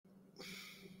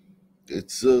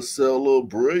It's a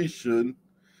celebration.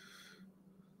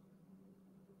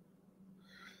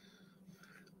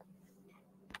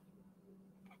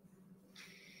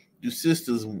 You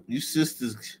sisters,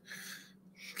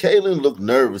 Kaylin looked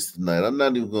nervous tonight. I'm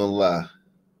not even gonna lie.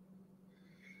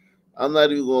 I'm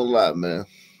not even gonna lie, man.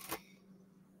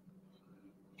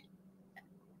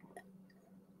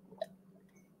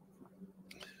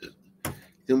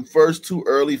 Them first two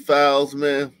early fouls,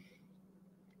 man,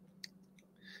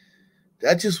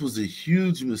 that just was a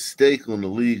huge mistake on the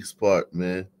league's part,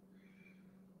 man.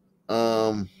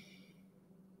 Um,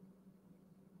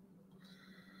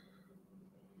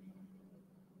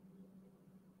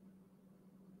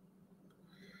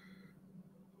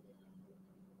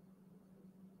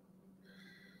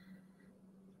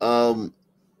 um,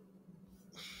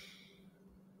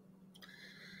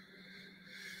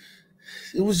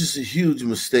 it was just a huge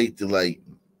mistake to like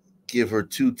give her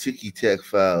two ticky tack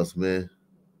fouls, man.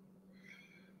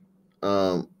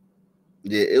 Um,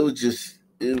 yeah, it was just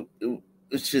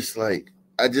it's just like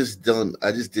I just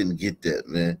didn't get that,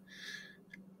 man.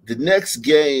 The next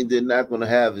game, they're not going to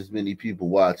have as many people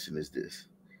watching as this.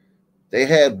 They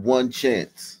had one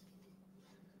chance.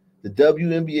 The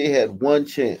WNBA had one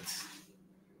chance,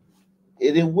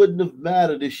 and it wouldn't have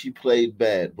mattered if she played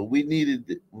bad, but we needed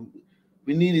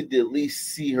to at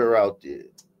least see her out there,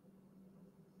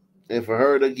 and for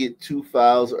her to get two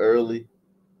fouls early.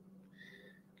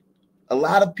 A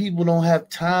lot of people don't have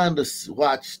time to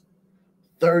watch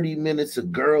 30 minutes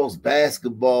of girls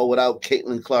basketball without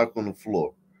Caitlin Clark on the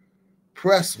floor.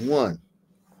 Press one.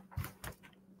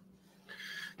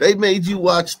 They made you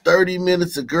watch 30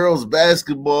 minutes of girls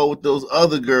basketball with those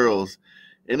other girls.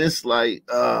 And it's like,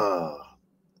 that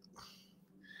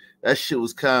shit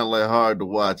was kind of like hard to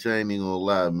watch. I ain't even gonna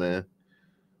lie, man.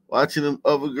 Watching them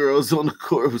other girls on the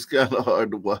court was kind of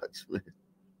hard to watch, man.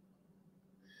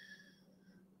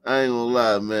 I ain't gonna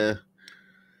lie, man.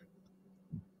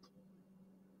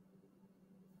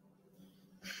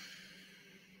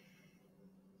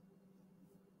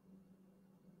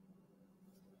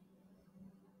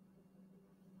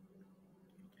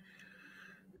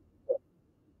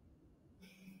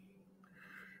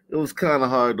 It was kind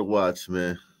of hard to watch,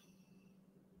 man.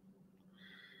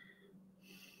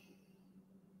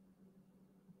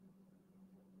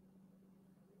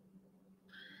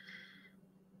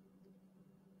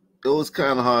 It was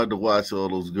kind of hard to watch all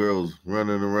those girls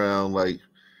running around like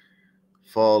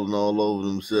falling all over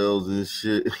themselves and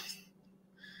shit.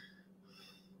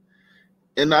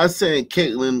 And not saying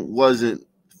Caitlyn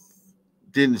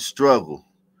didn't struggle,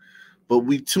 but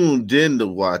we tuned in to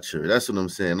watch her. That's what I'm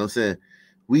saying. I'm saying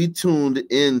we tuned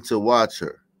in to watch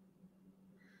her.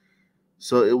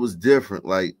 So it was different.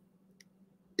 Like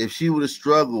if she would have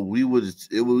struggled, we was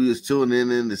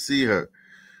tuning in to see her.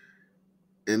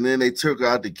 And then they took her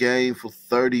out the game for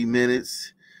 30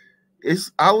 minutes.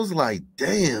 I was like,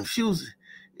 damn,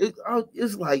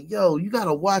 it's like, yo, you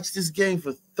gotta watch this game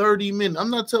for 30 minutes.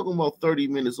 I'm not talking about 30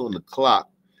 minutes on the clock,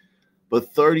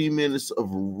 but 30 minutes of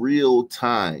real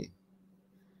time.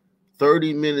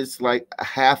 30 minutes, like a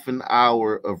half an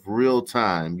hour of real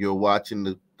time. You're watching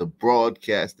the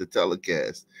broadcast, the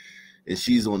telecast, and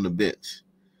she's on the bench.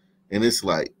 And it's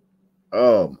like,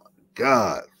 oh my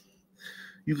God.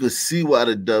 You can see why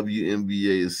the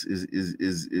WNBA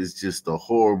is just a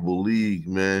horrible league,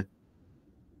 man.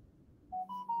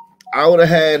 I would have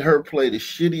had her play the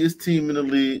shittiest team in the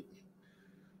league.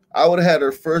 I would have had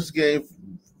her first game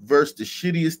versus the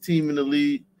shittiest team in the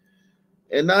league.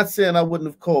 And not saying I wouldn't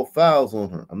have called fouls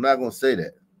on her. I'm not going to say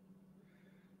that.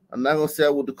 I'm not going to say I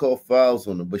would have called fouls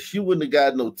on her, but she wouldn't have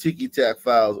got no ticky-tack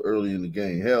fouls early in the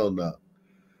game. Hell no.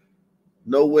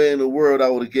 No way in the world I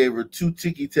would have gave her two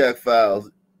ticky-tack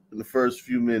fouls in the first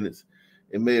few minutes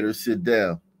and made her sit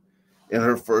down in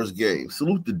her first game.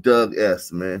 Salute to Doug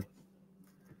S., man.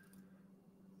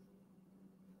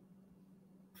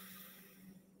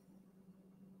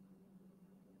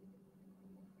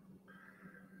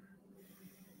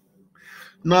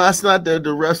 No, it's not that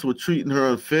the refs were treating her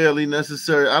unfairly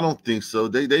necessary. I don't think so.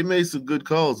 They made some good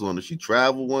calls on her. She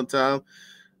traveled one time.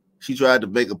 She tried to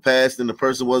make a pass, and the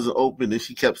person wasn't open, and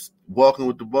she kept walking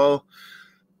with the ball.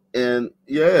 And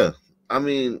yeah, I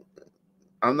mean,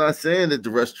 I'm not saying that the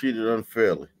refs treated her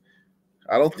unfairly.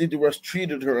 I don't think the refs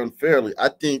treated her unfairly. I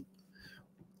think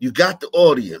you got the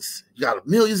audience, you got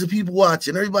millions of people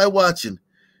watching, everybody watching,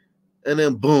 and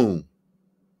then boom,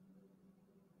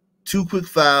 two quick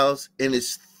fouls, and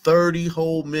it's 30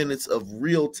 whole minutes of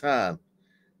real time.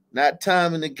 Not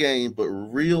time in the game, but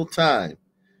real time.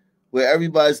 Where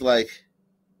everybody's like,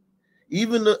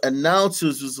 even the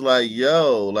announcers was like,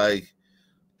 yo, like,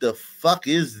 the fuck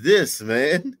is this,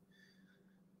 man?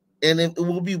 And it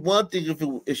would be one thing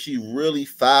if she really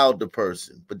fouled the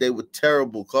person, but they were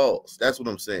terrible calls. That's what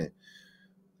I'm saying.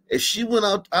 If she went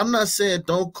out, I'm not saying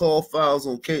don't call fouls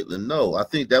on Caitlyn. No, I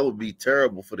think that would be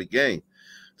terrible for the game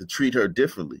to treat her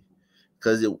differently.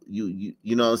 Because you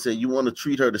know what I'm saying, you want to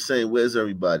treat her the same way as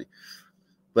everybody.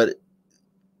 But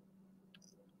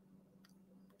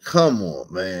come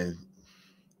on, man.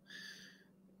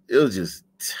 It was just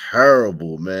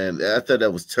terrible, man. I thought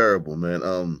that was terrible, man.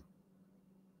 Um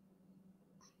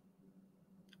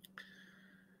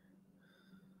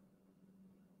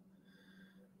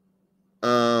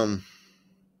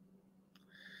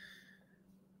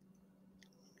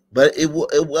but it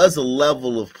was a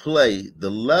level of play.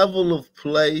 The level of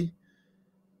play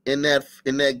in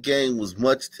that game was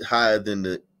much higher than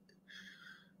the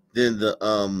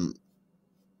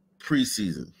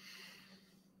preseason.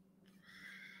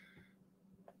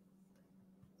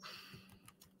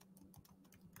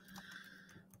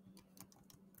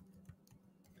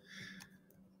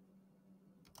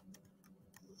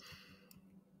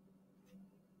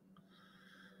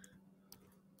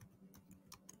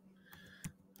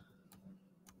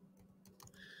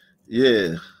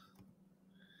 Yeah,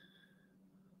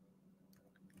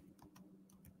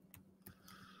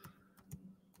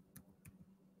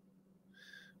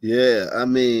 yeah. I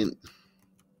mean,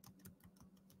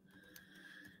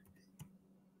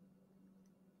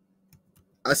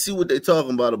 I see what they're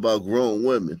talking about grown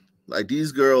women. Like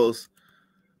these girls,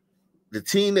 the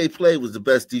team they played was the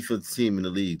best defensive team in the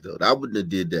league, though. I wouldn't have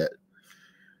did that.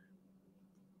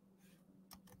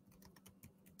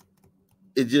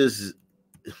 It just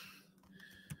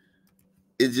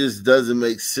it just doesn't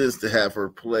make sense to have her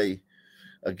play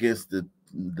against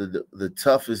the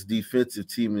toughest defensive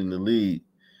team in the league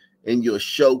in your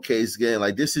showcase game.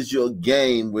 Like this is your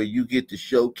game where you get to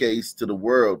showcase to the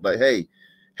world. Like,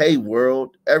 hey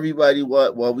world, everybody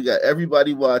while we got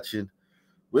everybody watching,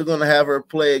 we're gonna have her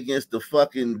play against the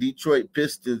fucking Detroit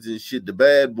Pistons and shit, the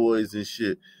bad boys and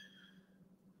shit.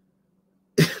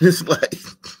 It's like,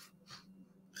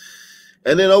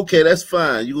 and then okay, that's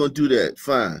fine. You're gonna do that,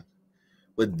 fine.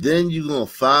 But then you're gonna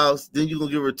fouls, then you're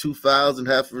gonna give her 2 fouls and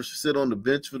have her sit on the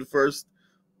bench for the first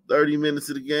 30 minutes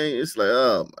of the game. It's like,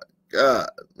 oh my God,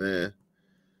 man.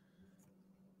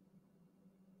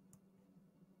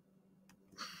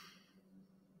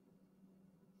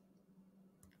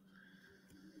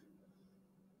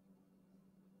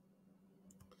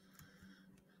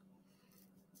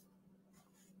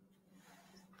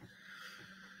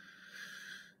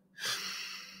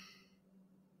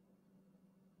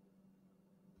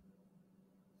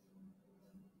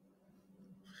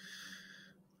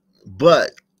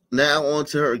 But now on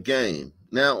to her game.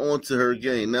 Now on to her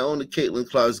game. Now on to Caitlin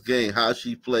Clark's game, how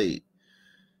she played.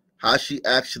 How she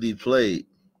actually played.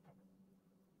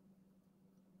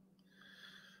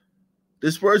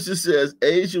 This person says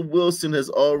Asia Wilson has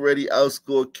already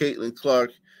outscored Caitlin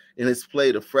Clark and has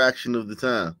played a fraction of the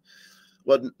time.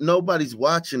 Well, nobody's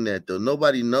watching that though.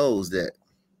 Nobody knows that.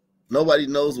 Nobody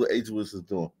knows what Asia Wilson's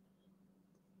doing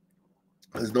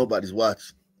because nobody's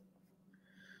watching.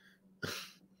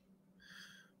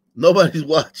 Nobody's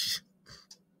watching.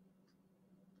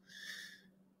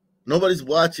 Nobody's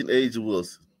watching Asia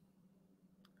Wilson.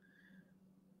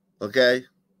 Okay?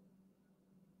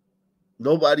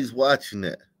 Nobody's watching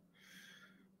that.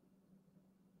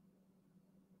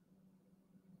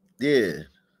 Yeah.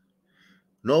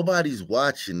 Nobody's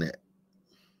watching that.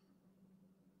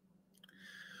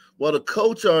 Well, the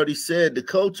coach already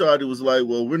was like,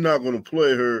 well, we're not going to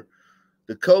play her.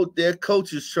 Their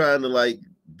coach is trying to like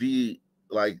be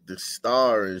like the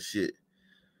star and shit.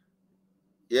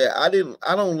 Yeah, I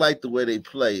don't like the way they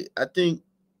play. I think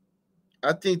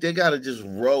they gotta just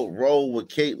roll with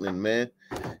Caitlyn, man.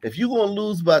 If you're gonna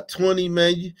lose by 20,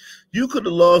 man, you could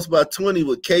have lost by 20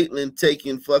 with Caitlyn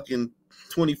taking fucking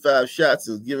 25 shots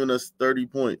and giving us 30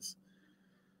 points.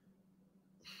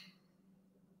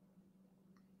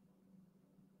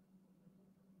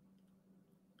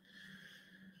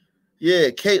 Yeah,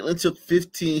 Caitlyn took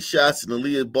 15 shots and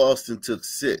Aaliyah Boston took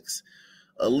 6.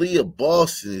 Aaliyah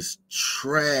Boston is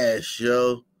trash,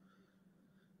 yo.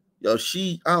 Yo,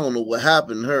 I don't know what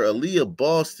happened to her. Aaliyah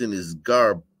Boston is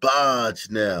garbage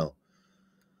now.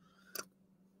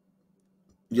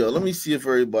 Yo, let me see if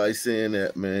everybody's saying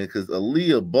that, man, because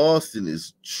Aaliyah Boston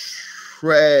is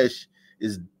trash,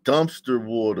 is dumpster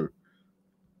water.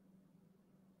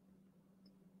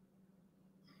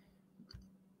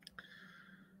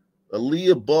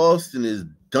 Aaliyah Boston is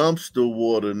dumpster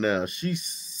water now. She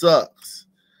sucks.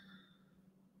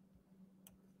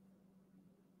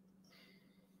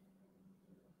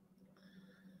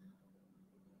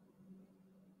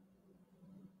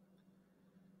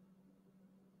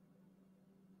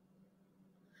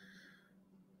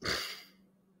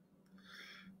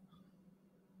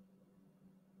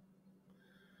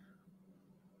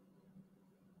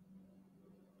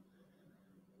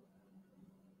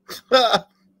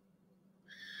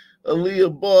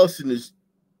 Aaliyah Boston is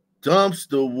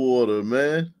dumpster water,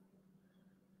 man.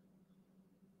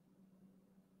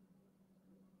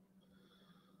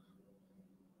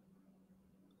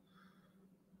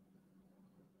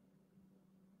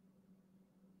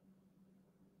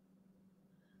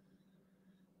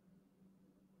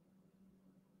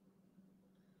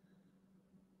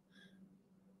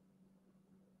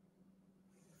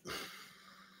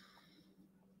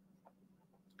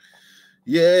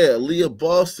 Yeah, Aaliyah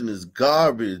Boston is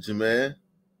garbage, man.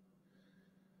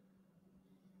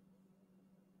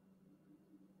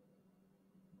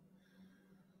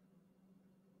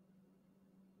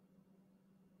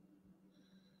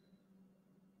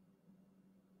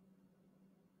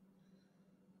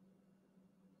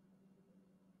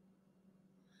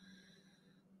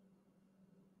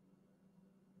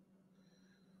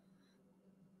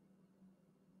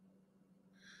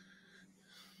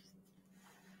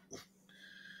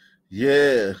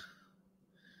 Yeah,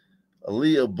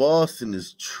 Aaliyah Boston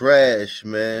is trash,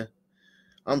 man.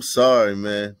 I'm sorry,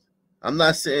 man. I'm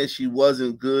not saying she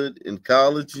wasn't good in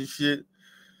college and shit,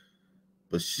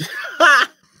 but she,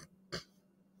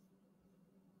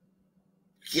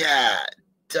 God,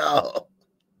 dog.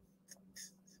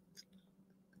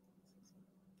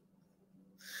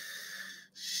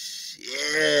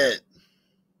 Shit.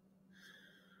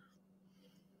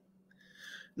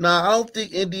 Now, I don't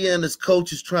think Indiana's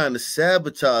coach is trying to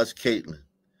sabotage Caitlin.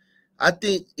 I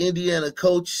think Indiana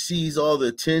coach sees all the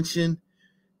attention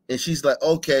and she's like,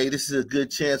 okay, this is a good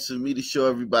chance for me to show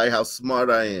everybody how smart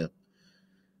I am.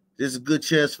 There's a good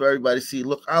chance for everybody to see,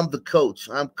 look, I'm the coach.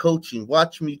 I'm coaching.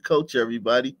 Watch me coach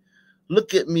everybody.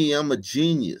 Look at me. I'm a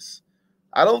genius.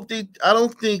 I don't think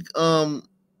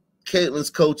Caitlin's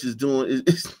coach is doing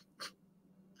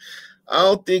I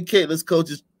don't think Caitlin's coach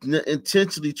is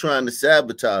intentionally trying to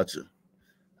sabotage her.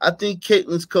 I think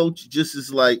Caitlin's coach just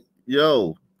is like,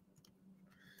 yo,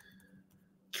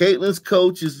 Caitlin's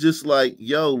coach is just like,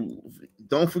 yo,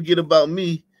 don't forget about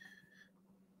me.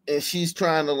 And she's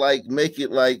trying to like make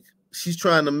it like she's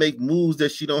trying to make moves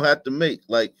that she don't have to make.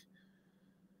 Like,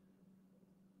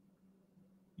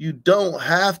 you don't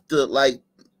have to like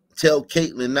tell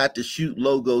Caitlin not to shoot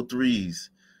logo threes.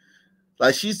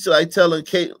 Like she's like telling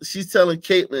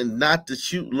Caitlin not to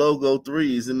shoot logo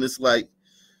threes, and it's like,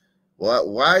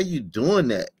 why are you doing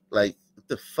that? Like, what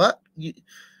the fuck? You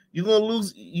gonna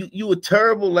lose. You were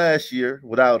terrible last year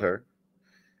without her.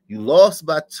 You lost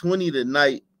by 20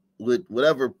 tonight with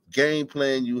whatever game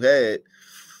plan you had,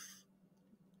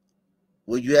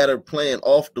 where you had her playing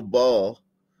off the ball.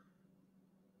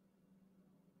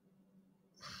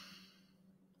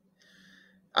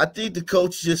 I think the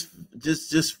coach just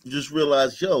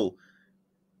realized, yo,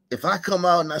 if I come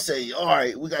out and I say, all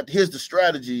right, here's the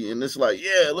strategy, and it's like,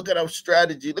 yeah, look at our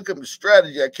strategy, look at the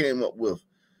strategy I came up with.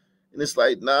 And it's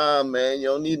like, nah, man, you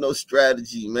don't need no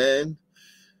strategy, man.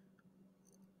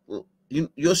 Well,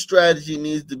 your strategy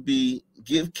needs to be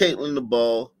give Caitlin the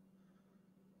ball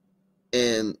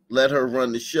and let her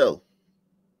run the show.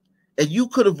 And you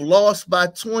could have lost by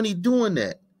 20 doing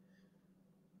that.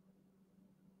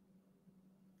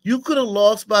 You could have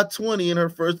lost by 20 in her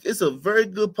first. It's a very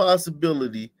good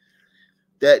possibility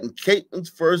that in Caitlin's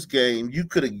first game, you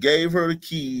could have gave her the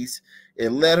keys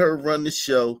and let her run the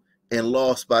show and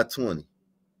lost by 20.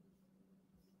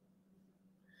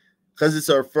 Because it's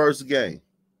her first game.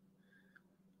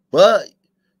 But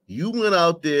you went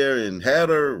out there and had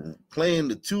her playing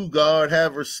the two guard,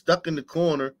 have her stuck in the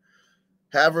corner,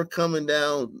 have her coming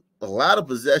down a lot of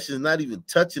possessions, not even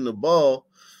touching the ball.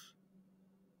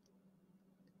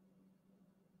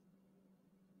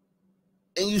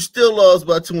 And you still lost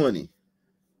by 20.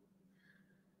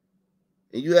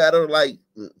 And you had her like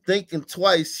thinking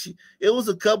twice. It was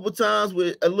a couple times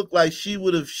where it looked like she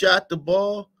would have shot the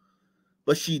ball,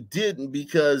 but she didn't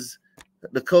because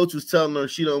the coach was telling her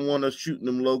she don't want her shooting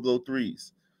them logo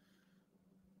threes.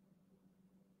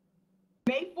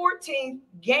 May 14th,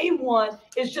 game one,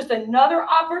 is just another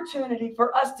opportunity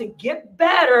for us to get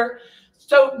better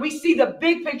so we see the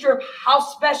big picture of how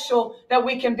special that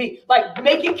we can be. Like,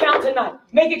 make it count tonight.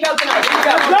 Make it count tonight.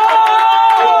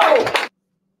 Go!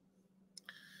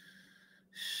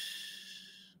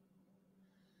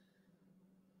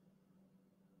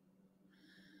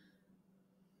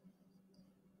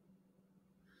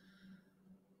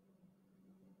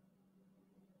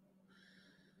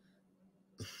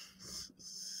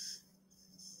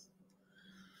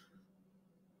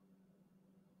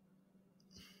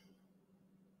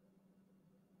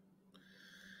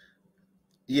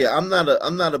 Yeah, I'm not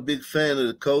a big fan of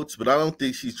the coach, but I don't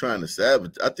think she's trying to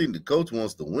sabotage. I think the coach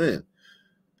wants to win.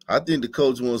 I think the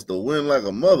coach wants to win like a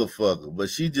motherfucker, but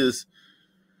she's just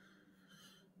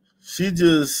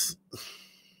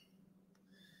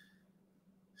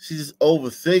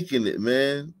overthinking it,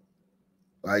 man.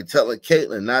 Like telling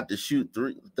Caitlin not to shoot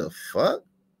three. What the fuck?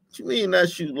 What you mean not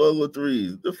shoot logo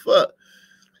threes? The fuck?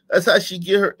 That's how she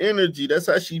get her energy. That's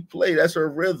how she play. That's her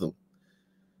rhythm.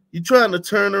 You trying to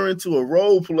turn her into a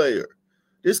role player.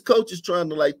 This coach is trying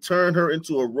to like turn her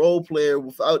into a role player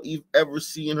without ever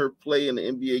seeing her play in the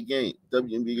NBA game,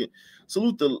 WNBA game.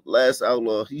 Salute the last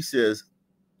outlaw. He says,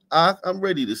 I'm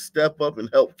ready to step up and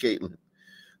help Caitlin.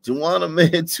 Joanna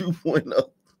Man 2.0.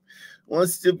 One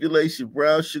stipulation,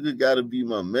 Brown Sugar got to be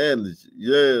my manager.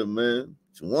 Yeah, man.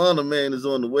 Joanna Man is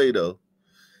on the way, though.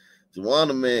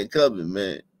 Joanna Man coming,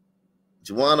 man.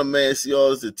 Joanna Man see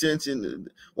all this attention.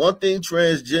 One thing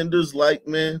transgenders like,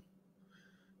 man,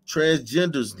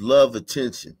 transgenders love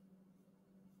attention.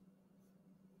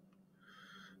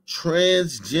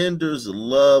 Transgenders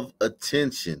love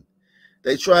attention.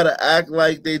 They try to act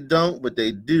like they don't, but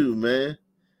they do, man.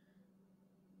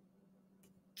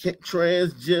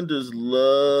 Transgenders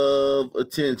love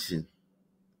attention.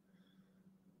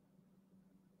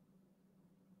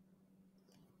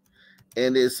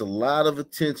 And it's a lot of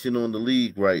attention on the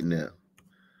league right now.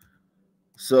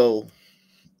 So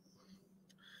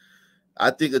I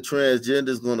think a transgender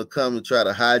is going to come and try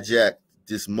to hijack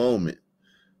this moment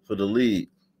for the league.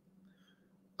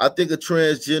 I think a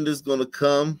transgender is going to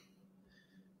come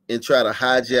and try to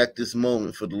hijack this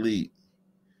moment for the league.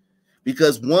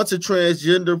 Because once a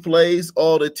transgender plays,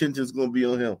 all the attention is going to be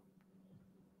on him.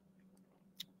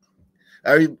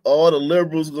 All the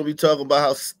liberals are going to be talking about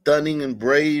how stunning and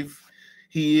brave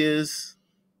he is.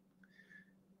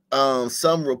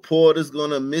 Some reporters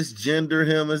going to misgender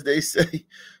him, as they say.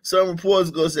 Some reporters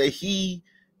going to say he,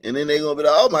 and then they're going to be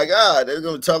like, oh my God, they're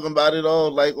going to be talking about it all,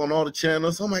 like on all the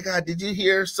channels. Oh my God, did you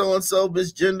hear so-and-so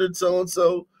misgendered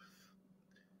so-and-so?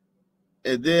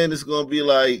 And then it's going to be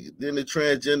like, then the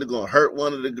transgender going to hurt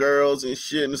one of the girls and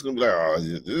shit. And it's going to be like, oh,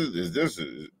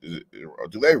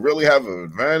 do they really have an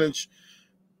advantage?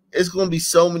 It's going to be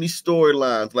so many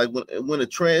storylines. Like when a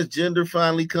transgender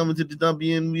finally comes into the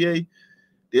WNBA,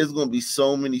 there's going to be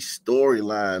so many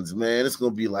storylines, man. It's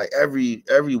going to be like every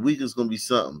week it's going to be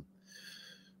something.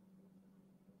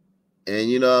 And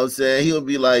you know what I'm saying? He'll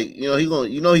be like, he's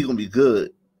going to be good.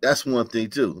 That's one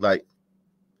thing too. Like,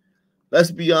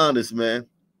 let's be honest, man.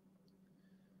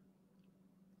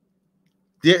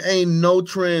 There ain't no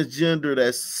transgender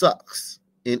that sucks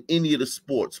in any of the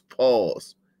sports.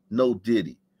 Pause. No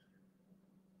Diddy.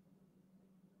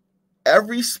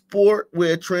 Every sport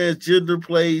where a transgender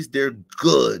plays, they're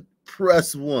good.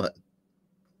 Press 1.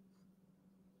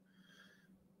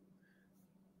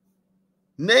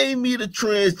 Name me the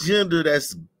transgender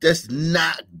that's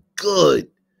not good.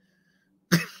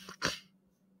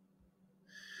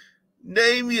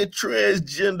 Name me a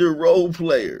transgender role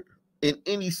player in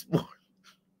any sport.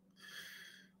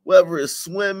 Whether it's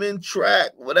swimming,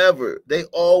 track, whatever, they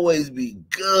always be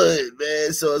good,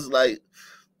 man. So it's like,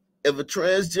 if a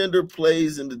transgender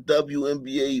plays in the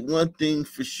WNBA, one thing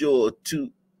for sure,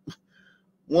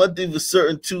 one thing for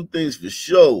certain, two things for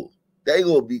sure, they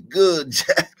gonna be good,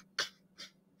 Jack.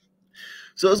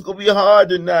 So it's gonna be hard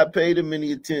to not pay them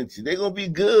any attention. They're gonna be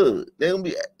good. They're gonna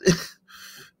be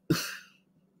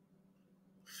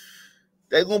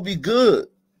good.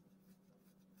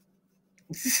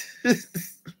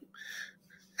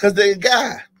 Because they're a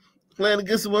guy playing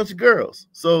against a bunch of girls.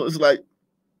 So it's like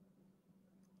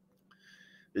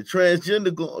the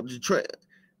transgender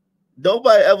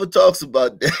nobody ever talks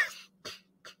about that.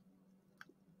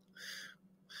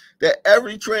 That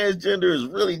every transgender is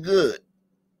really good.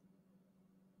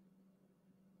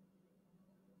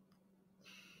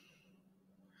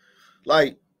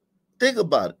 Like, think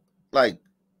about it. Like,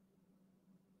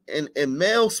 in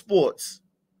male sports,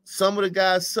 some of the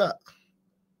guys suck.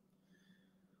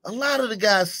 A lot of the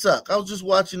guys suck. I was just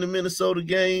watching the Minnesota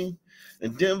game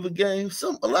and Denver game.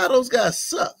 A lot of those guys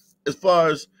suck as far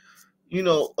as,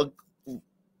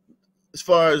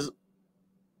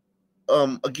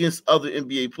 against other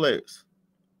NBA players.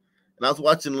 And I was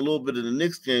watching a little bit of the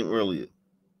Knicks game earlier.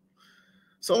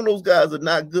 Some of those guys are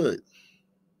not good.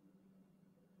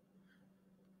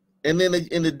 And then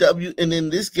in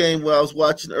this game where I was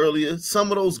watching earlier,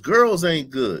 some of those girls ain't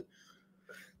good.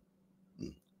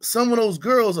 Some of those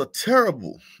girls are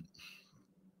terrible.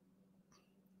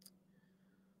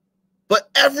 But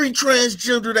every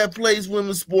transgender that plays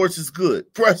women's sports is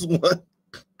good. Press 1.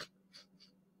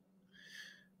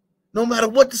 No matter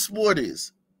what the sport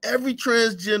is, every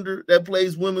transgender that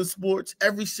plays women's sports,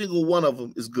 every single one of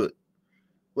them is good.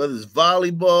 Whether it's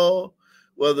volleyball,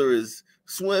 whether it's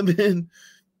swimming,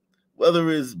 whether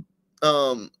it's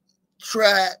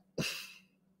track.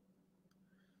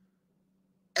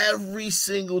 Every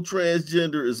single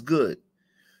transgender is good.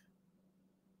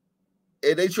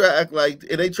 And they try to act like,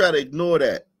 and they try to ignore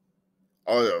that.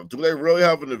 Oh, do they really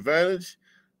have an advantage?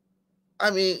 I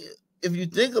mean, if you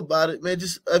think about it, man,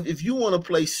 just if you want to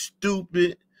play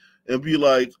stupid and be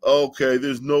like, okay,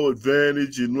 there's no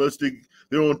advantage unless they're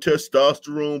on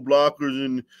testosterone blockers,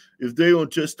 and if they're on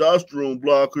testosterone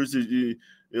blockers, or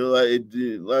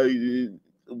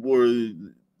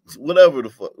whatever the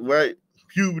fuck, right?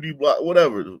 Puberty block,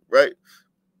 whatever, right?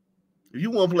 If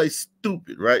you want to play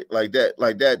stupid, right, like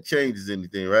that changes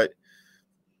anything, right?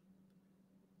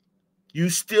 You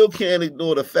still can't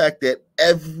ignore the fact that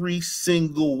every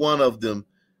single one of them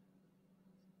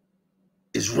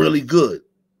is really good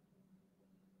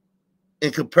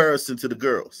in comparison to the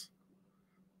girls.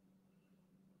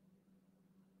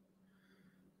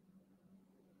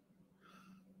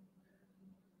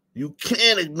 You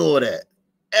can't ignore that.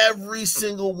 Every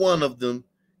single one of them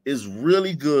is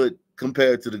really good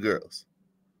compared to the girls.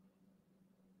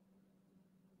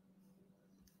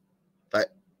 Like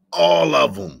all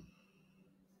of them.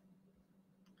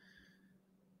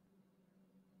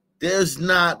 There's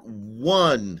not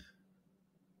one.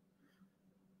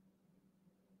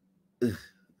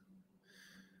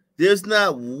 There's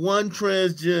not one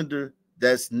transgender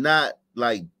that's not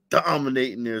like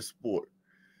dominating their sport.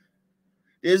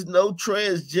 There's no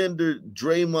transgender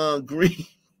Draymond Green,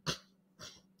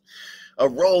 a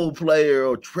role player,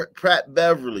 or Pratt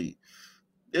Beverly.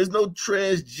 There's no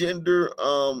transgender.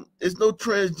 There's no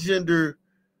transgender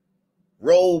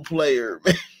role player,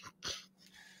 man.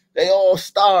 They all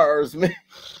stars, man.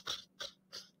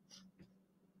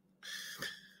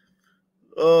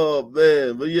 Oh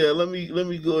man, but yeah, let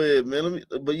me go ahead, man.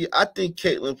 But yeah, I think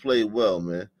Caitlyn played well,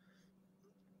 man.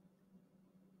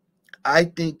 I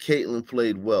think Caitlyn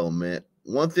played well, man.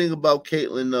 One thing about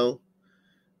Caitlyn though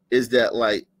is that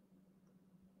like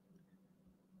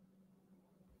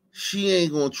she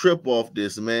ain't gonna trip off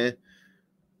this, man.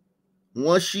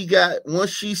 Once she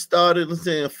started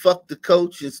saying fuck the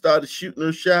coach and started shooting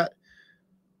her shot,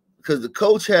 because the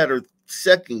coach had her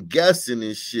second guessing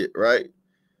and shit, right?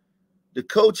 The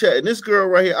coach had, and this girl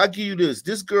right here, I'll give you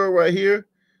this girl right here,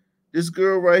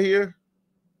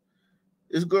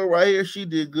 she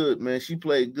did good, man. She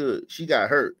played good. She got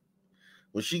hurt.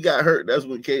 When she got hurt, that's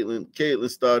when Caitlyn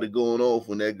started going off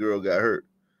when that girl got hurt.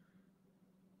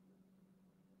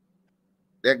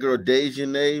 That girl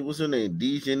Dejanay, what's her name?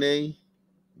 Dejanay,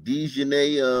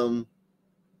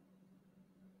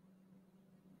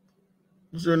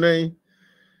 what's her name?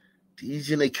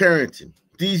 Dejanay Carrington.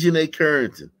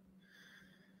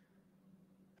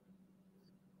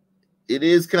 It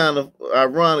is kind of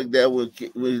ironic that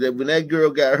when that girl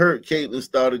got hurt, Caitlyn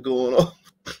started going off.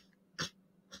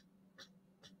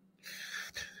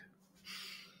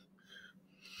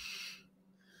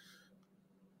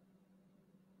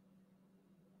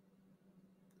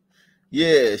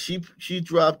 Yeah, she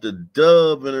dropped a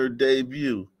dub in her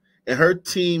debut, and her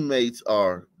teammates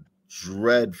are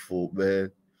dreadful,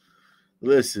 man.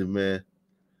 Listen, man.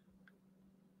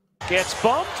 Gets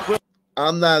bumped.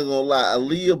 I'm not gonna lie,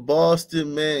 Aaliyah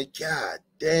Boston, man. God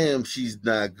damn, she's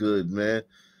not good, man.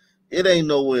 It ain't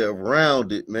no way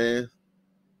around it, man.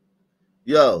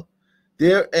 Yo,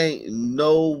 there ain't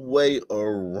no way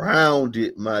around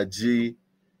it, my G.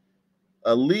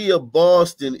 Aaliyah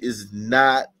Boston is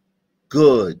not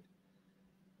good.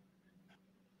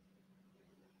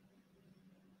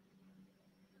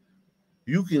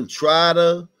 You can try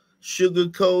to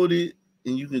sugarcoat it,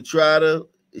 and you can try to.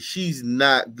 She's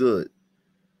not good.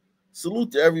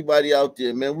 Salute to everybody out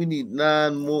there, man. We need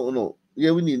 9 more. No,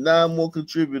 yeah, we need 9 more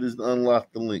contributors to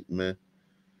unlock the link, man.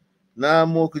 9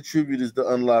 more contributors to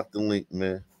unlock the link,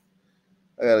 man.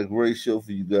 I got a great show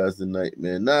for you guys tonight,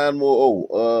 man. 9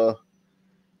 more.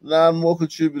 9 more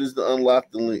contributors to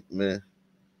unlock the link, man.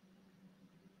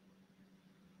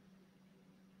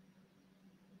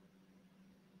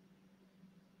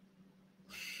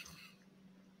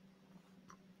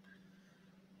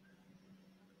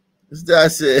 This guy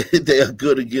said they are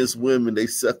good against women, they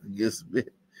suck against men.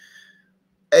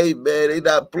 Hey, man, they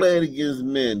not playing against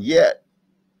men yet.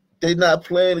 They not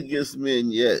playing against men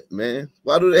yet, man.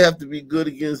 Why do they have to be good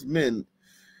against men?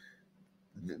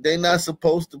 They not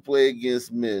supposed to play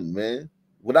against men, man.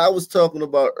 What I was talking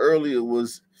about earlier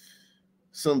was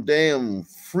some damn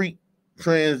freak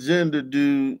transgender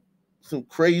dude, some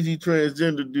crazy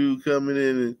transgender dude coming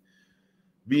in and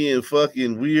being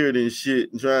fucking weird and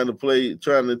shit and trying to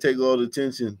take all the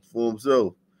attention for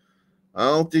himself. I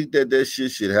don't think that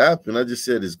shit should happen. I just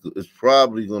said it's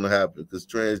probably going to happen because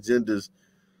transgenders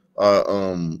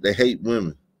are they hate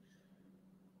women.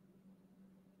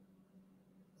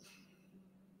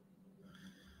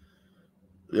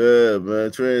 Yeah,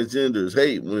 man, transgenders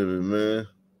hate women, man.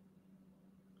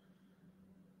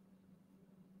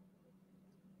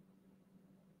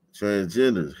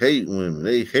 Transgenders hate women.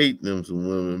 They hate them some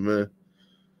women, man.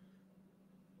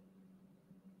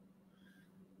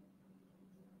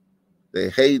 They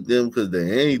hate them because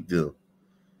they ain't them.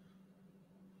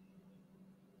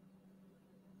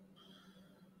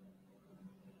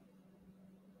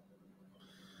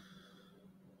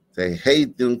 They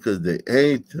hate them because they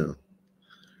ain't them.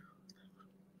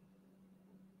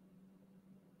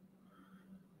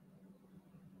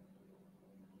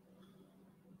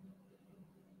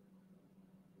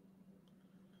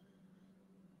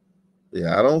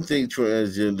 Yeah, I don't think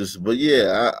transgenders, but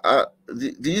yeah,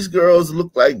 these girls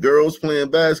look like girls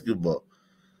playing basketball.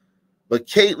 But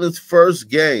Caitlin's first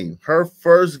game, her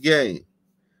first game,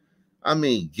 I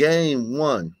mean, game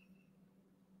one.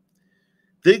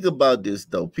 Think about this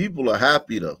though. People are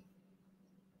happy though.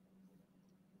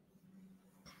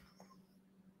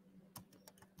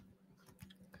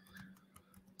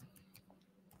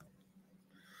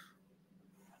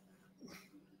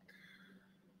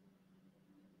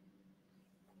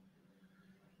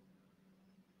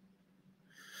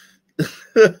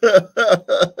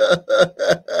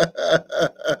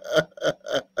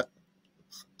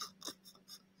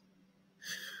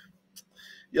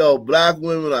 Yo, black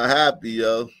women are happy,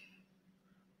 yo.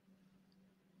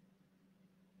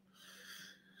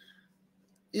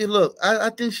 Yeah, look, I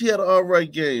think she had an all right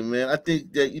game, man. I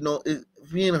think that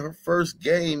being her first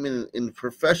game in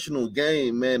professional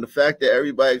game, man, the fact that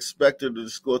everybody expected her to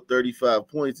score 35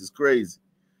 points is crazy.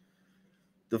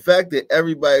 The fact that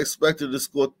everybody expected her to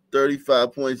score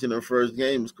 35 points in her first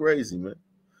game is crazy, man.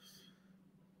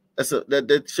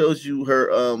 That shows you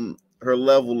her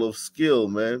level of skill,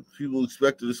 man. People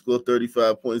expected her to score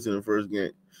 35 points in her first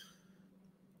game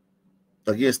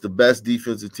against the best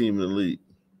defensive team in the league.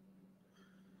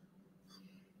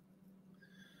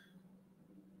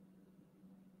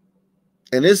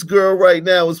 And this girl right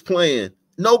now is playing.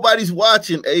 Nobody's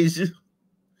watching Asia.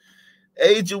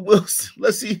 Asia Wilson.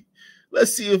 Let's see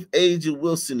if Asia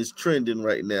Wilson is trending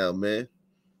right now, man.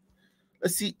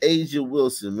 Let's see Asia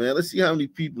Wilson, man. Let's see how many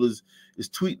people is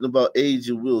tweeting about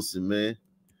Asia Wilson, man.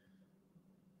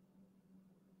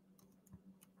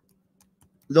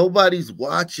 Nobody's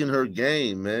watching her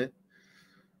game, man.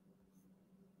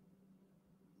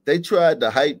 They tried to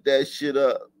hype that shit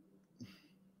up.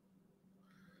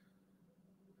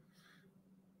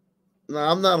 No,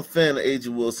 I'm not a fan of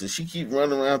Asia Wilson. She keep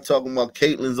running around talking about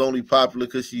Caitlin's only popular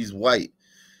because she's white.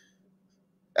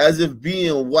 As if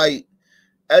being white,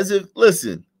 as if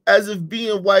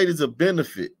being white is a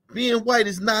benefit. Being white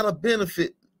is not a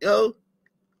benefit, yo.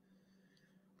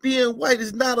 Being white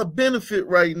is not a benefit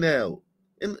right now.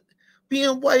 And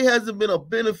being white hasn't been a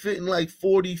benefit in like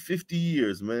 40, 50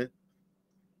 years, man.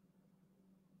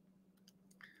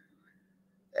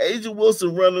 Asia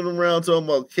Wilson running around talking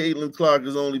about Caitlin Clark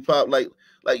is only pop like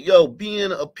yo,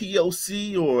 being a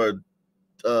POC or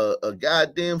a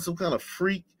goddamn some kind of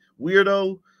freak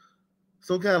weirdo,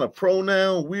 some kind of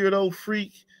pronoun weirdo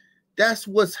freak. That's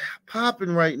what's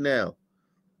popping right now.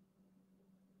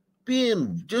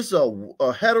 Being just a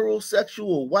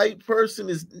heterosexual white person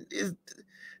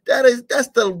that's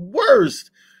the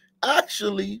worst.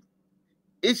 Actually,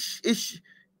 it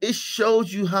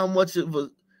shows you how much of a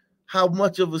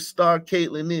star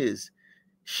Caitlyn is.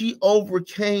 She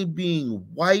overcame being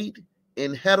white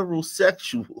and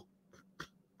heterosexual.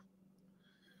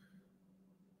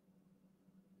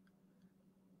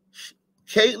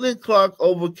 Caitlin Clark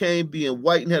overcame being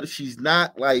white and heterosexual. She's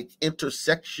not like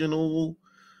intersectional.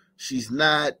 She's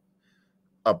not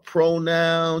a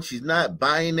pronoun. She's not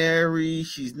binary.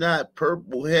 She's not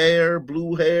purple hair,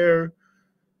 blue hair.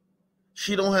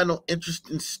 She don't have no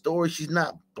interesting story. She's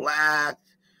not black.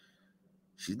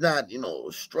 She's not,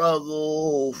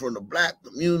 struggle from the black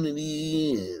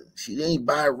community. And she ain't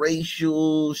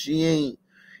biracial. She ain't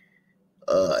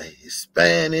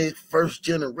Hispanic, first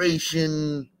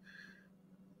generation.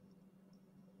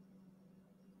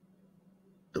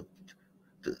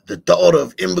 The daughter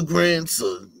of immigrants.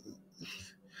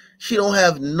 She don't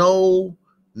have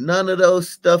none of those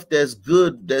stuff that's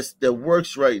good, that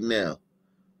works right now.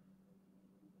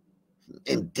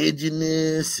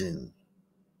 Indigenous and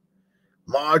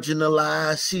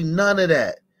marginalized. She none of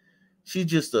that. She's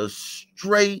just a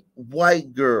straight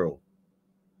white girl.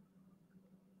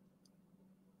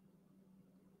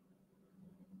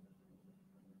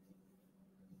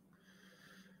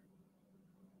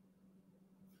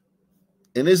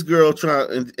 And this girl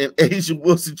and Asia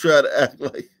Wilson try to act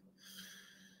like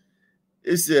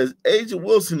it says Asia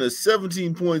Wilson has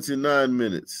 17 points in 9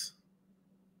 minutes.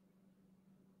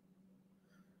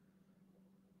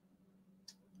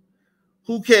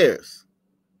 Who cares?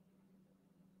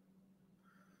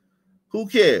 Who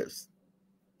cares?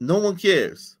 No one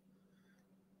cares.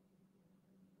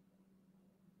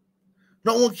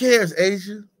 No one cares,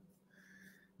 Asia.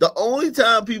 The only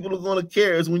time people are going to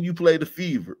care is when you play the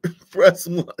Fever. Press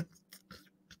 1.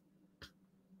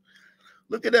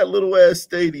 Look at that little ass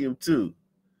stadium, too.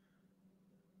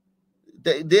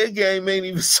 Their game ain't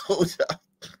even sold out.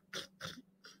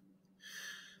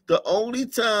 The only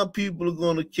time people are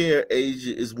going to care,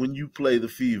 Asia, is when you play the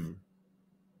Fever.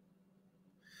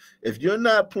 If you're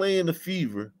not playing the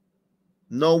Fever,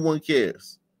 no one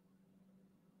cares.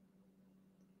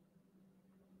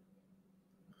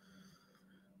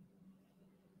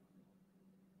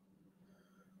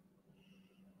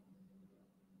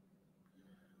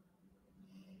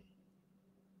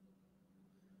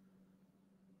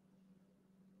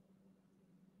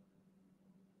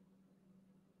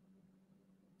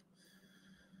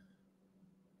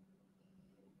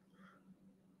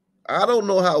 I don't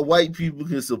know how white people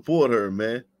can support her,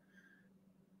 man.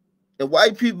 And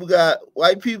white people got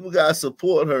to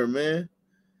support her, man.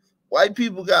 White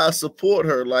people got to support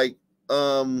her like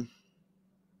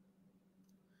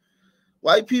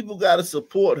white people got to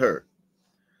support her.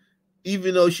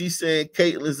 Even though she's saying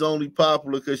Caitlyn's only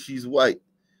popular because she's white.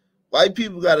 White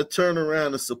people got to turn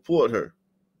around and support her.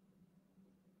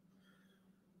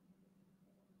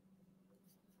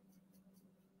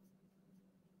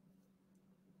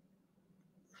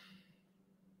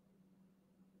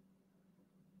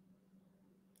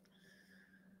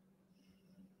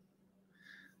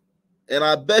 And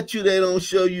I bet you they don't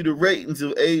show you the ratings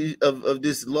of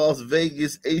this Las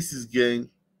Vegas Aces game.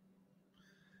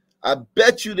 I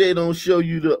bet you they don't show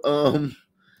you the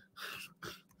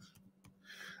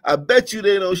I bet you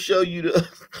they don't show you the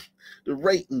the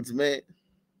ratings, man.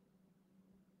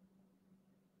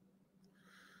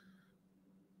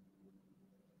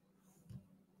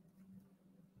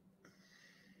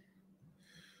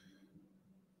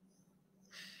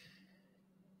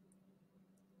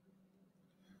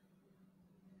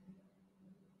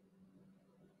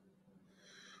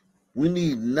 We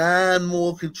need 9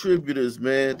 more contributors,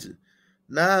 man.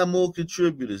 9 more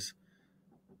contributors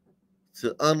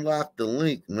to unlock the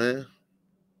link, man.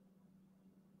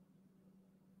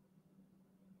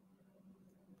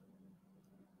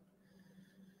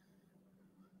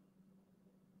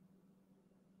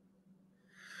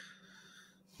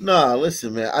 Nah,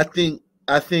 listen, man. I think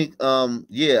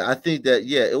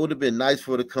it would have been nice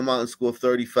for her to come out and score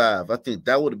 35. I think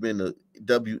that would have been the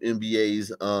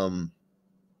WNBA's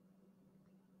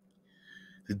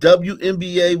the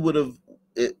WNBA would have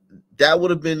that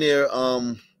would have been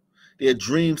their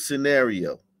dream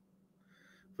scenario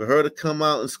for her to come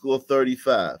out and score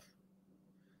 35.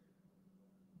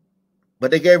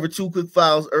 But they gave her 2 quick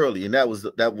fouls early, and that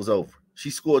was over. She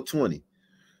scored 20.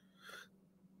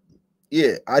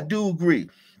 Yeah, I do agree.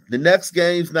 The next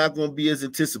game's not going to be as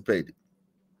anticipated.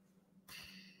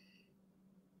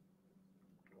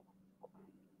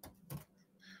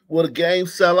 Will the game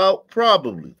sell out?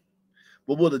 Probably.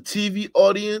 But will the TV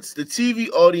audience? The TV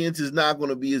audience is not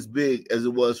going to be as big as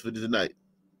it was for tonight.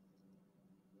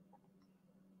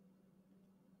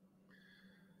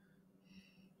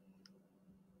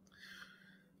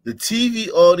 The TV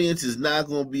audience is not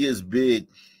going to be as big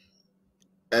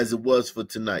as it was for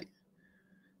tonight.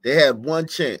 They had one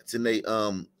chance and they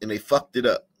fucked it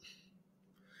up.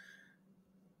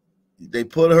 They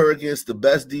put her against the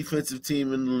best defensive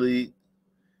team in the league,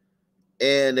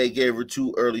 and they gave her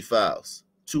 2 early fouls,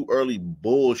 2 early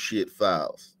bullshit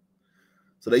fouls.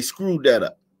 So they screwed that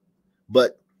up.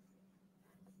 But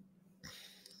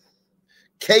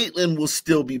Caitlyn will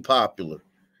still be popular.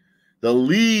 The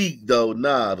league, though,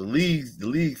 the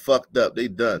league fucked up. They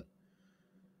done.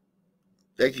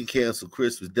 They can cancel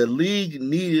Christmas. The league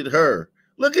needed her.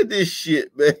 Look at this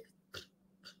shit, man.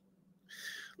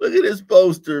 Look at this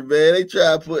poster, man. They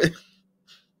try to put.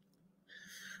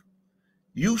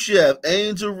 You should have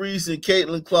Angel Reese and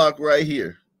Caitlin Clark right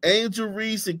here. Angel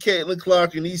Reese and Caitlin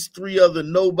Clark and these 3 other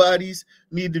nobodies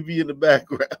need to be in the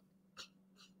background.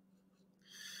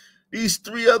 These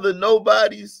 3 other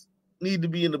nobodies need to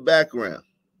be in the background.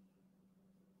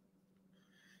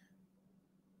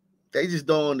 They just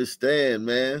don't understand,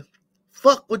 man.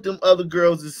 Fuck what them other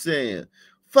girls is saying.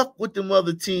 Fuck what them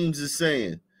other teams is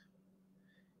saying.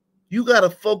 You got to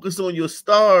focus on your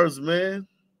stars, man.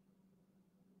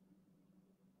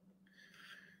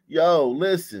 Yo,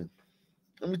 listen.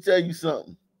 Let me tell you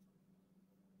something.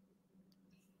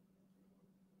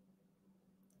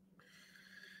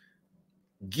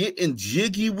 Getting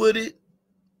jiggy with it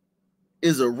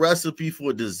is a recipe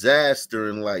for disaster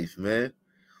in life, man.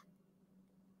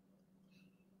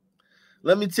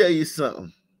 Let me tell you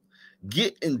something.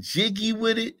 Getting jiggy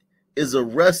with it is a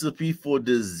recipe for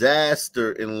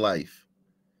disaster in life.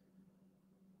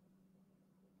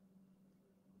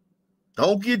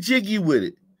 Don't get jiggy with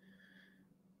it.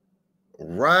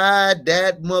 Ride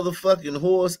that motherfucking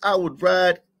horse. I would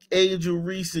ride Angel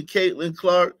Reese and Caitlin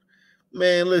Clark.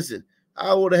 Man, listen,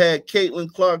 I would have had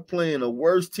Caitlin Clark playing the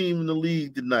worst team in the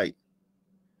league tonight.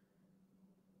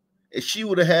 And she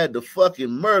would have had to fucking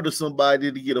murder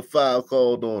somebody to get a foul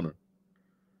called on her.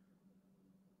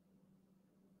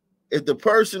 If the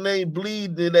person ain't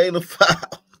bleeding, it ain't a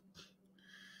foul.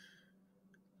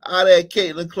 I'd had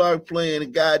Caitlin Clark playing the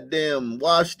goddamn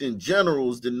Washington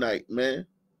Generals tonight, man.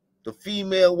 The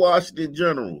female Washington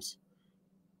Generals.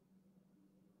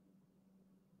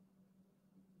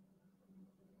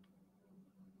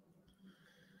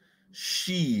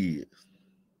 Shit.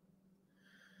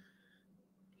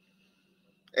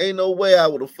 Ain't no way I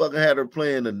would have fucking had her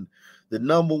playing the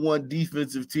number one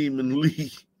defensive team in the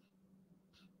league.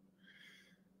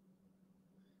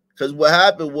 Because what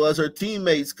happened was her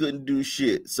teammates couldn't do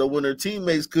shit. So when her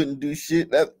teammates couldn't do shit,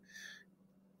 that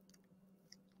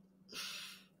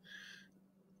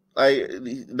like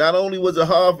not only was it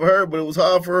hard for her, but it was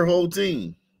hard for her whole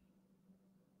team.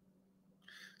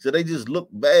 So they just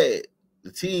looked bad.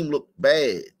 The team looked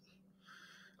bad.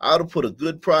 I would have put a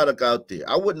good product out there.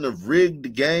 I wouldn't have rigged the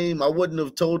game. I wouldn't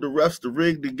have told the refs to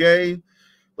rig the game,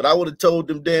 but I would have told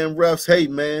them damn refs, hey,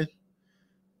 man,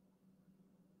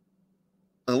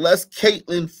 unless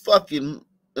Caitlin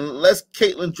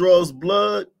draws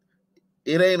blood,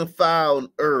 it ain't a foul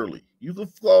early. You can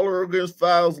call her against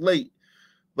fouls late,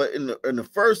 but in the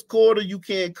first quarter, you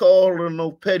can't call her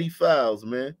no petty fouls,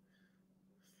 man.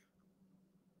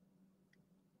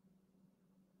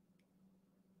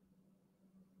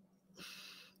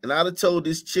 And I'd have told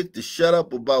this chick to shut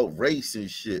up about race and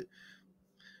shit.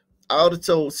 I would have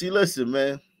told, see, listen,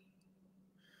 man.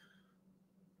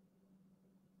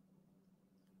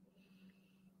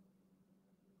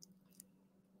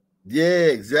 Yeah,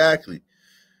 exactly.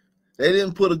 They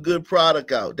didn't put a good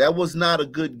product out. That was not a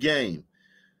good game.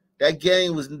 That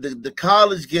game was, the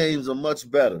college games are much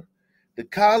better. The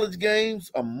college games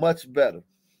are much better.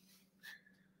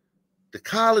 The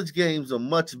college games are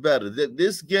much better.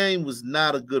 This game was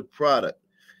not a good product.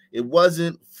 It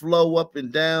wasn't flow up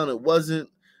and down. It wasn't,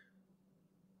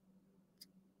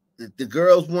 the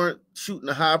girls weren't shooting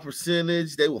a high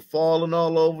percentage. They were falling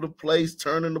all over the place,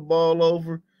 turning the ball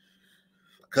over.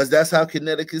 Because that's how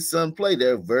Connecticut Sun play.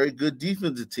 They're a very good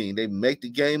defensive team. They make the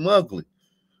game ugly.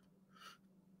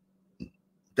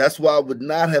 That's why I would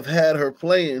not have had her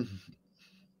playing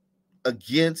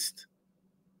against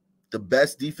the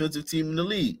best defensive team in the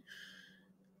league.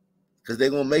 Because they're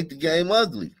going to make the game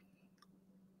ugly.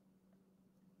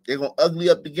 They're going to ugly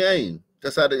up the game.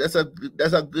 That's how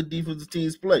good defensive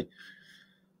teams play.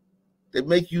 They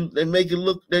make it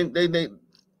look,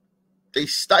 they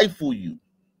stifle you.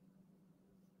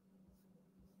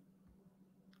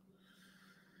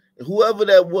 And whoever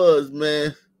that was,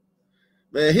 man,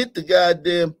 hit the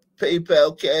goddamn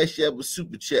PayPal, Cash App, or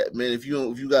Super Chat, man. If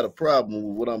you got a problem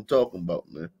with what I'm talking about,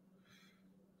 man.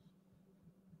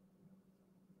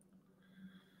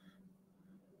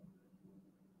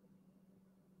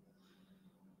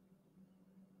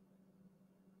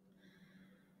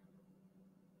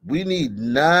 We need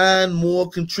 9 more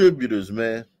contributors,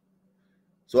 man,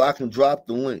 so I can drop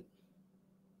the link.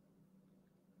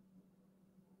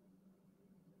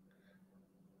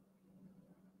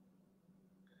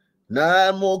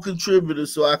 9 more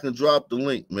contributors so I can drop the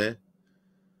link, man.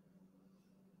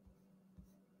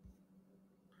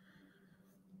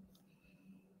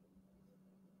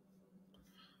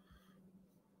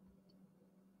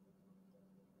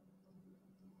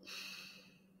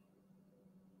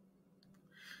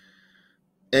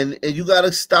 And you got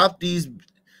to stop these.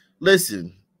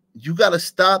 Listen, you got to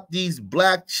stop these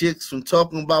black chicks from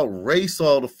talking about race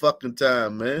all the fucking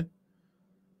time, man.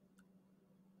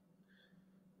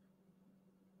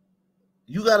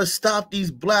 You got to stop these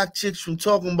black chicks from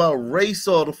talking about race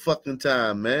all the fucking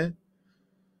time, man.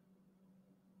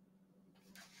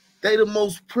 They the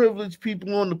most privileged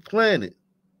people on the planet.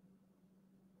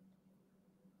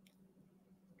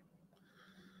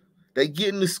 They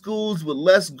get into schools with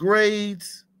less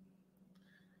grades.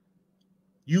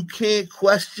 You can't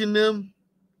question them.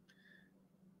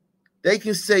 They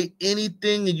can say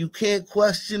anything and you can't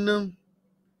question them.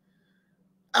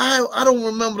 I don't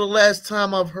remember the last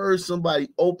time I've heard somebody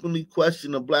openly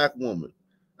question a black woman.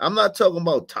 I'm not talking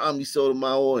about Tommy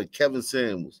Sotomayor and Kevin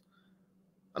Samuels.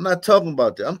 I'm not talking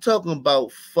about that. I'm talking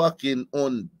about fucking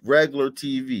on regular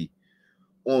TV,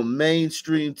 on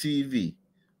mainstream TV.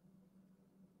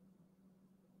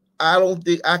 I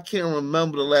can't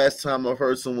remember the last time I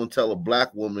heard someone tell a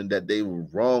black woman that they were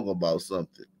wrong about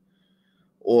something.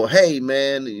 Or, hey,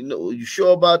 man, you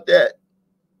sure about that?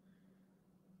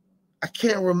 I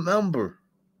can't remember.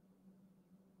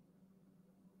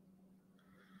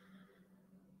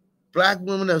 Black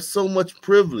women have so much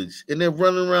privilege, and they're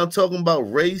running around talking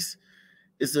about race.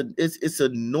 It's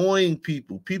annoying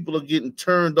people. People are getting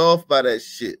turned off by that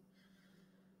shit.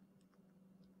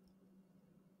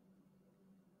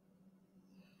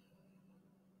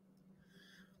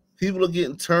 People are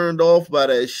getting turned off by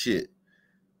that shit.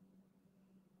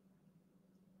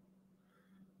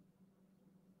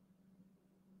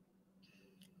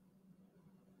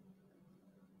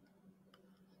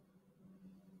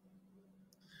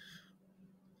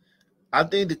 I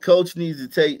think the coach needs to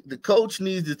take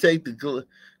the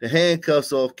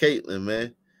handcuffs off Caitlyn,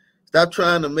 man. Stop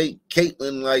trying to make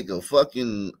Caitlyn like a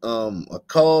fucking a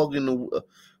cog in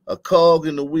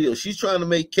the wheel. She's trying to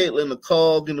make Caitlyn a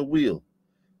cog in the wheel.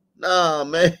 Nah,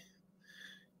 man.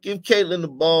 Give Caitlyn the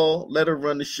ball, let her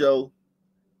run the show.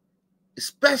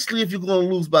 Especially if you're gonna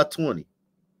lose by 20.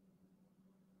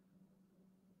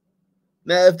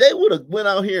 Now, if they would have went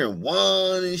out here and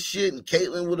won and shit, and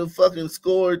Caitlyn would have fucking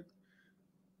scored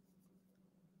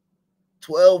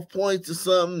 12 points or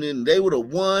something, and they would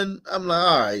have won, I'm like,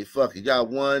 all right, fuck it, y'all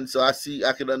won. So I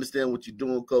can understand what you're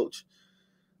doing, coach.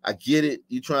 I get it.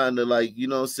 You're trying to, like, you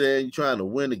know what I'm saying? You're trying to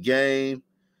win a game.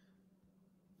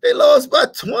 They lost by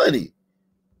 20.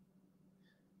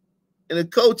 And the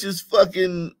coach is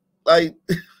fucking like,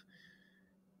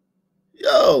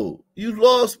 yo, you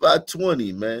lost by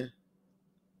 20, man.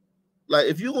 Like,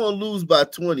 if you're gonna lose by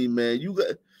 20, man, you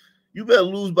better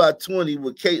lose by 20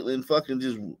 with Caitlyn fucking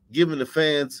just giving the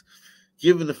fans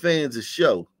a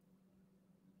show.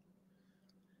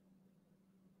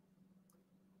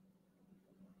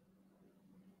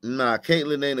 Nah,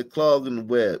 Caitlyn ain't a clog in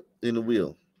the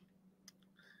wheel.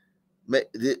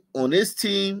 On this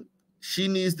team, she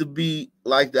needs to be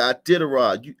like the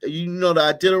Iditarod. You know the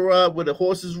Iditarod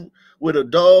where the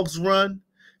dogs run?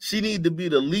 She need to be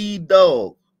the lead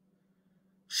dog.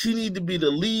 She need to be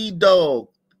the lead dog.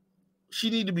 She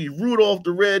need to be Rudolph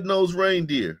the Red-Nosed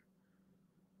Reindeer.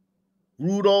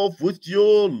 Rudolph, with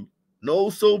your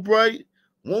nose so bright,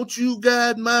 won't you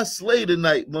guide my sleigh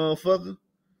tonight, motherfucker?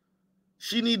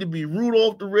 She need to be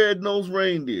Rudolph the Red-Nosed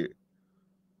Reindeer.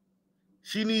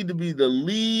 She need to be the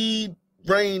lead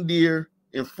reindeer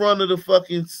in front of the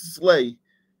fucking sleigh.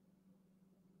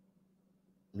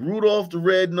 Rudolph the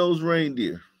Red-Nosed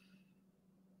Reindeer.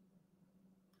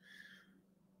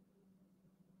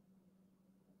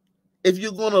 If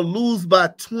you're going to lose by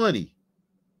 20,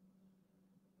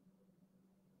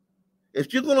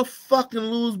 if you're going to fucking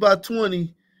lose by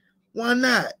 20, why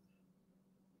not?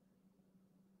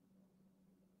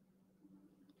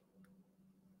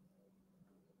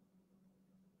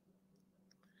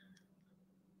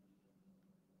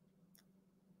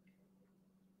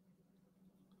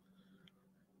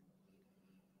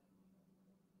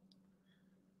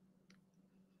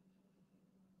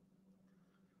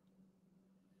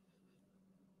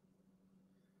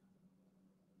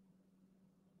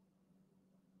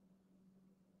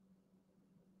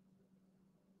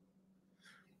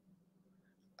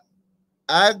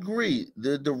 I agree.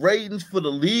 The ratings for the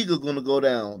league are going to go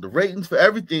down. The ratings for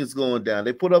everything's going down.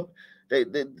 They put up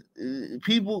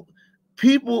people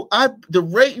the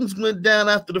ratings went down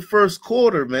after the first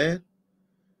quarter, man.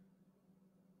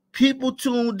 People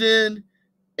tuned in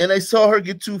and they saw her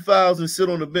get 2 fouls and sit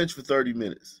on the bench for 30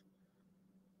 minutes.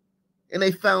 And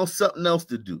they found something else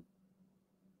to do.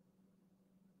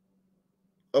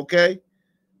 Okay?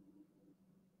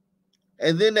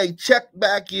 And then they checked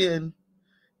back in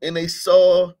and they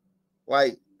saw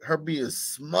like her being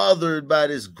smothered by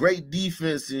this great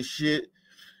defense and shit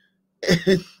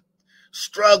and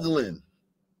struggling,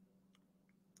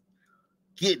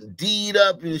 getting D'd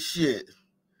up and shit.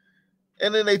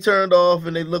 And then they turned off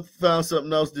and they found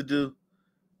something else to do.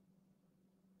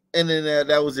 And then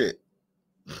that was it.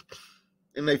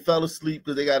 And they fell asleep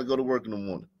because they got to go to work in the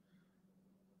morning.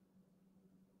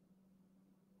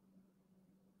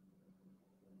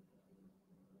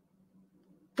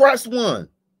 Press 1.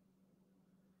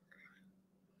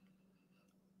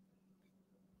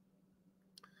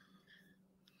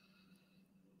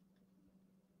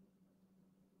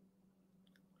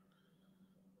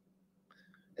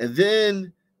 And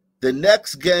then The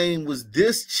next game was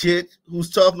this chick who's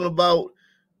talking about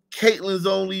Caitlyn's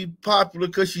only popular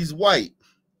because she's white.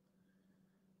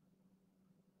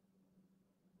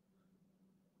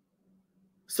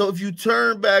 So if you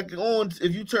turn back to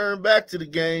the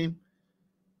game,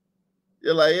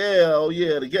 you're like, yeah, oh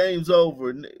yeah, the game's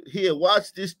over. Here,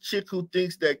 watch this chick who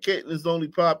thinks that Caitlyn's only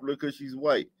popular because she's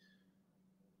white.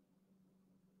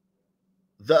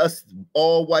 Thus,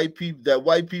 white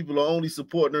people are only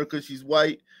supporting her because she's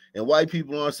white, and white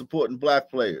people aren't supporting black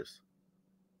players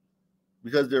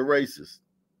because they're racist,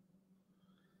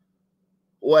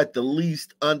 or at the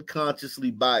least unconsciously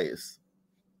biased.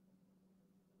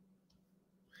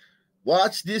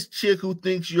 Watch this chick who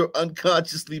thinks you're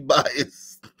unconsciously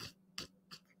biased.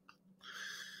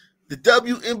 The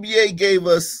WNBA gave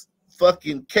us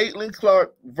fucking Caitlin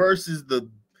Clark versus the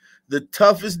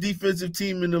toughest defensive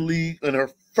team in the league in her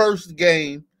first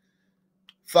game,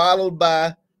 followed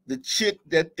by the chick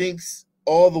that thinks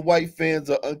all the white fans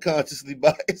are unconsciously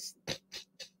biased.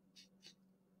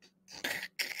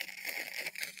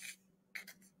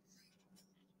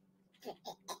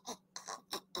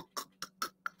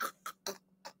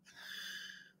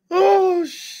 Oh,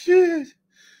 shit.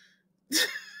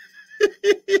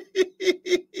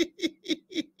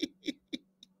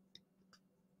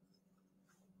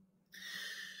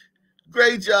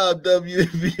 Great job,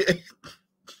 WNBA.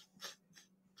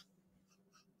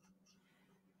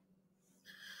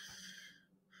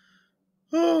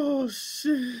 Oh,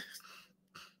 shit.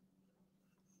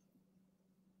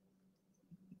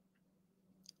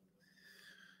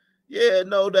 Yeah,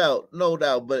 no doubt.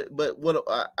 But what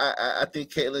I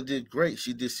think Caitlin did great.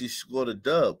 She scored a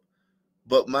dub.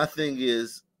 But my thing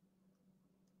is,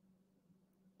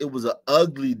 it was an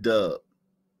ugly dub.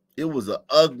 It was an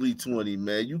ugly 20,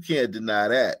 man. You can't deny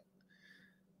that.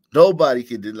 Nobody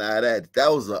can deny that.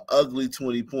 That was an ugly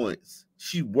 20 points.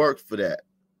 She worked for that.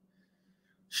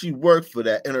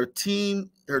 And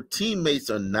her teammates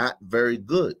are not very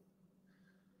good.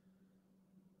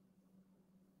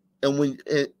 And when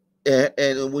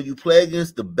you play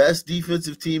against the best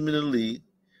defensive team in the league,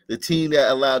 the team that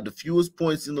allowed the fewest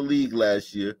points in the league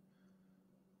last year,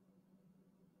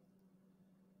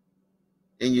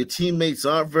 and your teammates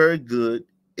aren't very good,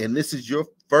 and this is your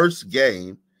first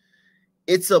game,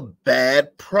 it's a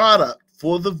bad product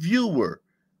for the viewer.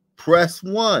 Press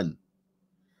 1.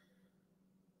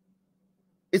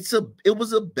 It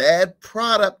was a bad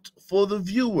product for the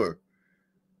viewer.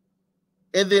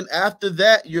 And then after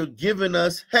that, you're giving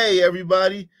us, hey,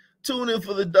 everybody, tune in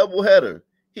for the doubleheader.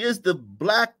 Here's the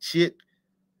black chick,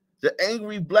 the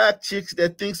angry black chicks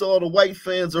that thinks all the white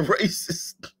fans are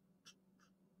racist.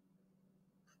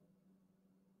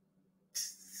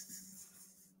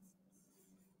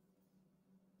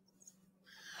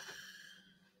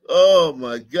 Oh,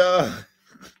 my God.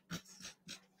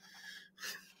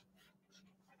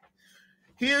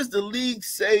 Here's the league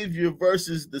savior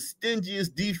versus the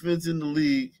stingiest defense in the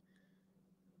league.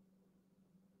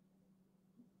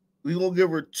 We're going to give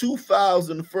her 2 fouls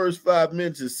in the first 5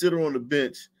 minutes and sit her on the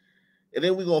bench. And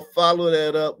then we're going to follow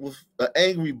that up with an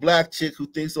angry black chick who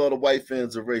thinks all the white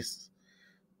fans are racist.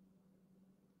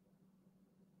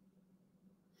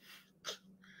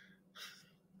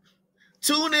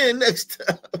 Tune in next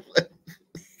time.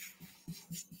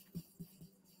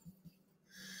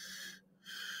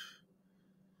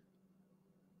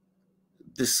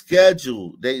 The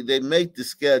schedule, they make the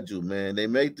schedule, man. They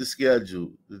make the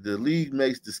schedule. The league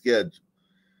makes the schedule.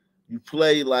 You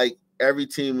play like every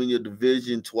team in your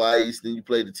division twice, then you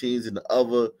play the teams in the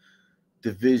other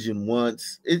division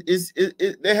once.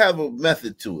 They have a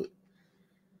method to it.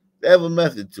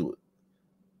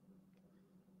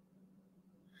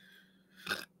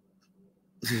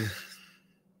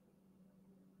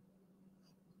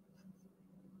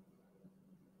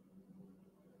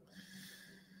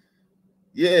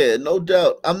 Yeah, no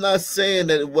doubt. I'm not saying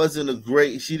that it wasn't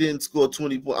she didn't score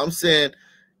 20 points. I'm saying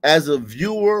as a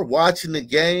viewer watching the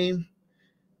game,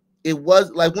 it was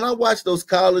like when I watch those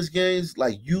college games,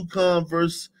 like UConn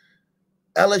versus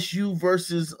LSU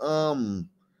versus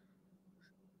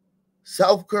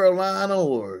South Carolina,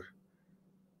 or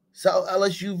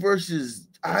LSU versus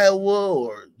Iowa,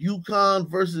 or UConn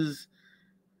versus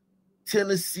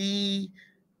Tennessee.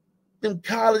 Them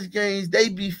college games, they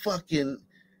be fucking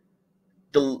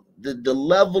the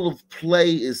level of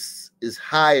play is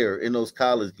higher in those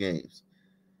college games.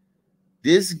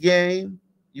 This game,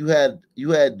 you had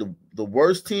the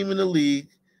worst team in the league,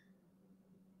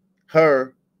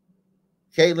 her,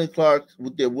 Caitlin Clark,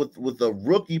 with a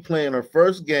rookie playing her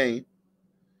first game,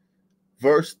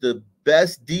 versus the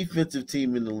best defensive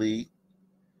team in the league,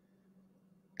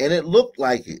 and it looked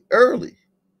like it early.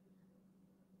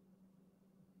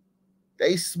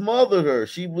 They smothered her.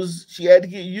 She had to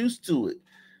get used to it.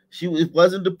 It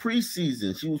wasn't the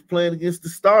preseason. She was playing against the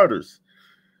starters.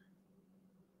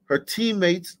 Her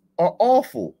teammates are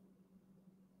awful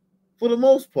for the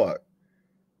most part.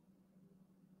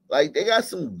 Like, they got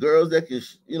some girls that can,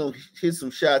 hit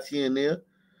some shots here and there,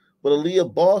 but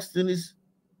Aaliyah Boston is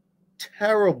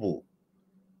terrible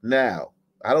now.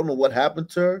 I don't know what happened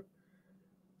to her.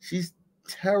 She's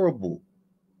terrible.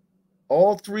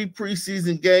 All 3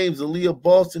 preseason games, Aaliyah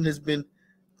Boston has been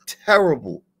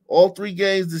terrible. All 3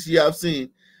 games this year I've seen,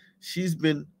 she's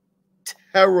been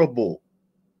terrible.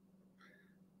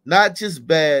 Not just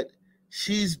bad,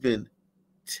 she's been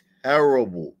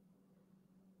terrible.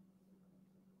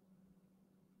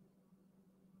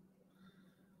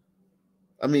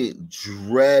 I mean,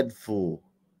 dreadful.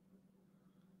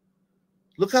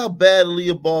 Look how bad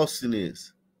Aaliyah Boston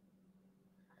is.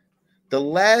 The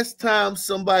last time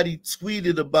somebody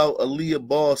tweeted about Aaliyah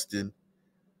Boston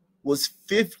was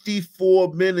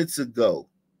 54 minutes ago.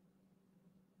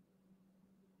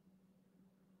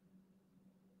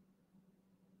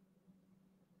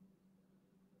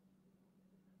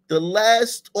 The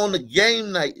last on the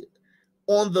game night,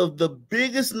 on the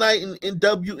biggest night in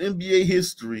WNBA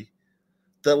history,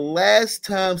 the last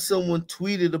time someone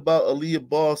tweeted about Aaliyah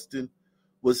Boston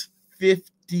was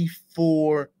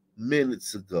 54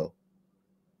 minutes ago.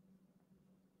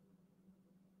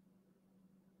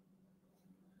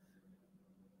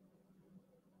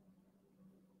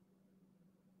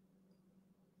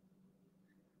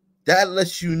 That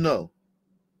lets you know.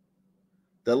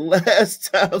 The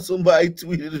last time somebody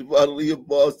tweeted about Aaliyah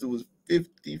Boston was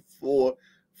 54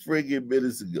 friggin'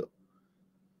 minutes ago.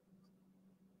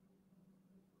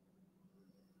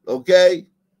 Okay?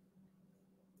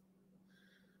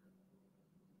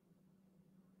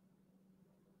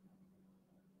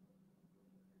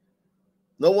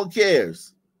 No one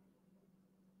cares.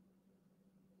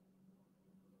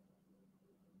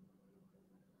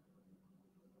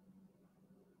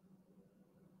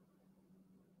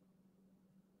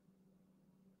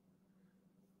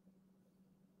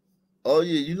 Oh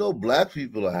yeah, black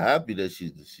people are happy that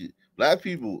she black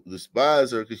people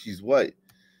despise her because she's white.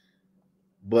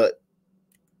 But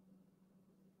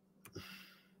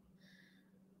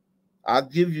I'll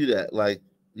give you that. Like,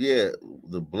 yeah,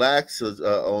 the blacks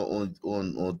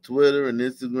on Twitter and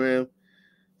Instagram,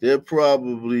 they're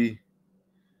probably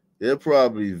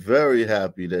very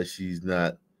happy that she's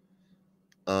not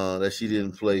that she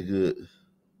didn't play good.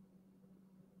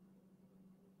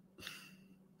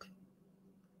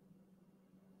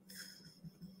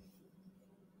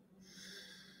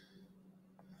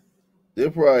 They're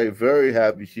probably very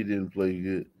happy she didn't play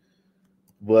good.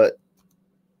 But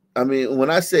I mean,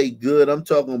 when I say good, I'm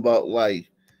talking about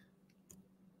like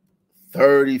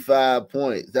 35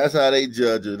 points. That's how they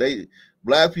judge her.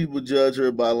 Black people judge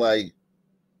her by like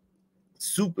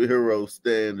superhero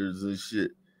standards and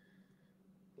shit.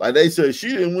 Like, they say she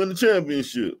didn't win the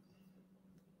championship.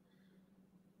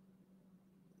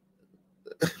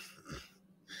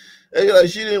 They like,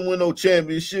 she didn't win no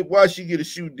championship. Why she get a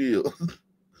shoe deal?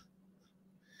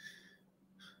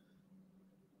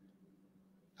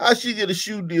 How she get a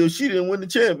shoe deal? She didn't win the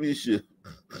championship.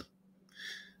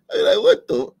 They like, what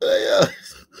the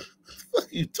fuck are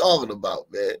you talking about,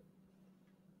 man?